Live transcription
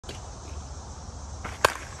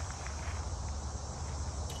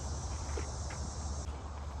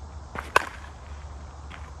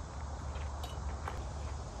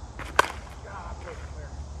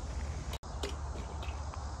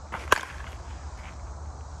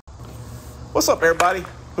What's up, everybody?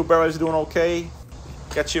 Hope everybody's doing okay.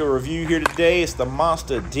 Got you a review here today. It's the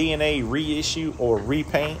Monsta DNA Reissue or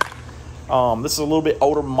repaint. This is a little bit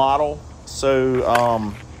older model,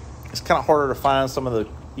 so it's kind of harder to find some of the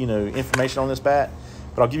information on this bat.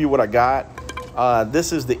 But I'll give you what I got.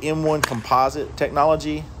 This is the M1 composite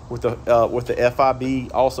technology with the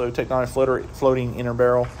FIB also technology floating inner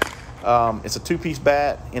barrel. It's a two-piece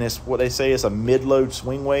bat, and it's what they say is a mid-load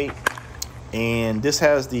swing weight. And this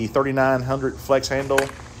has the 3900 flex handle,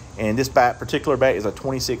 and this particular bat is a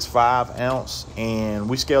 26.5 ounce, and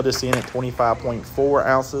we scaled this in at 25.4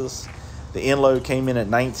 ounces. The end load came in at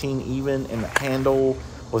 19 even, and the handle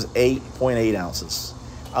was 8.8 ounces.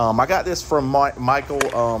 I got this from Mike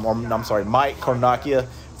Carnacchia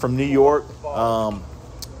from New York.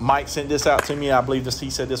 Mike sent this out to me. I believe he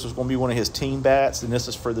said this was going to be one of his team bats, and this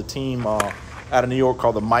is for the team out of New York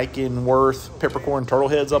called the Mike and Worth Peppercorn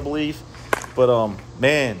Turtleheads, I believe. But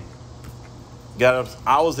man,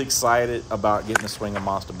 I was excited about getting the swing of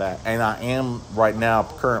Monsta bat, and I am right now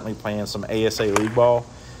currently playing some ASA league ball.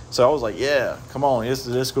 So I was like, yeah, come on, this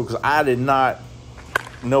is cool, because I did not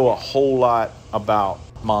know a whole lot about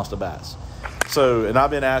Monsta bats. So, and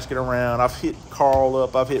I've been asking around. I've hit Carl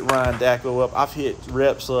up, I've hit Ryan Dacko up, I've hit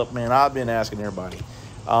reps up, man. I've been asking everybody.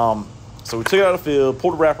 So we took it out of the field,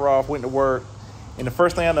 pulled the wrapper off, went to work, and the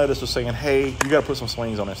first thing I noticed was saying, hey, you got to put some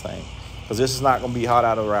swings on this thing, because this is not going to be hot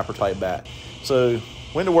out of the wrapper type bat. So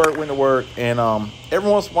went to work, and every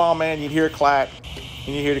once in a while, man, you'd hear a clack,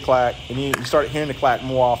 and you hear the clack, and you start hearing the clack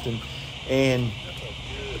more often, and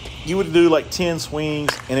you would do like 10 swings,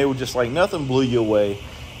 and it would just like nothing blew you away.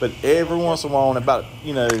 But every once in a while,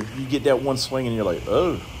 you get that one swing, and you're like,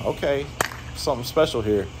 oh, okay, something special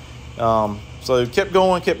here. So kept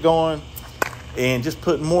going, and just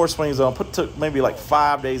putting more swings on. Took maybe like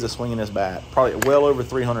 5 days of swinging this bat, probably well over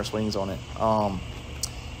 300 swings on it.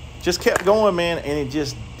 Just kept going, man, and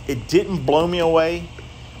it didn't blow me away.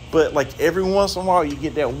 But like every once in a while, you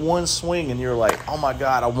get that one swing, and you're like, oh my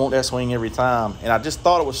God, I want that swing every time. And I just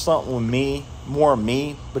thought it was something with me, more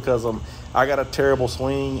me, because I got a terrible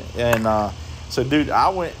swing. And so, dude, I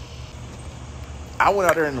went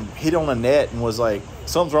out there and hit on the net and was like,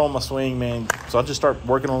 something's wrong with my swing, man. So I just started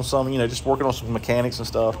working on some, just working on some mechanics and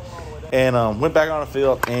stuff. And went back on the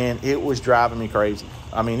field, and it was driving me crazy.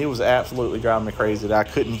 I mean, it was absolutely driving me crazy that I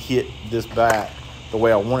couldn't hit this bat the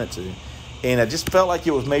way I wanted to. And I just felt like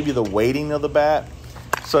it was maybe the weighting of the bat.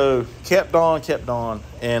 So kept on.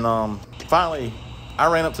 And finally,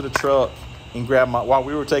 I ran up to the truck and grabbed while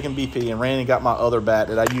we were taking BP, and ran and got my other bat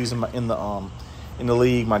that I use in the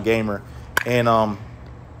league, my gamer. And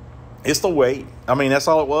it's the weight. I mean, that's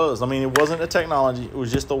all it was. I mean, it wasn't the technology. It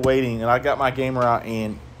was just the weighting. And I got my gamer out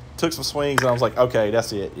and took some swings, and I was like, okay,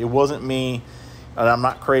 that's it. It wasn't me, and I'm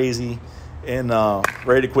not crazy and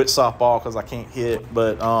ready to quit softball because I can't hit.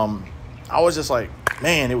 But I was just like,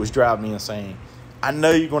 man, it was driving me insane. I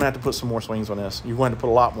know you're going to have to put some more swings on this. You're going to put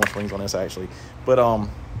a lot more swings on this, actually. But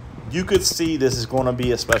you could see this is going to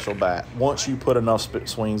be a special bat once you put enough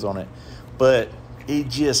swings on it. But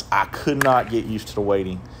I could not get used to the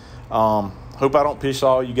weighting. Hope I don't piss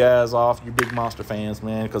all you guys off, you big Monsta fans,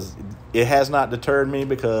 man, because it has not deterred me,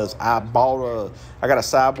 because I got a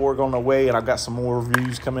sideboard on the way, and I've got some more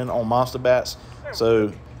reviews coming on Monsta bats.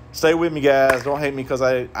 So stay with me, guys. Don't hate me because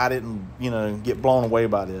I didn't, get blown away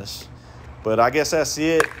by this. But I guess that's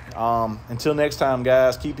it. Until next time,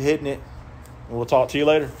 guys, keep hitting it. We'll talk to you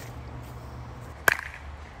later.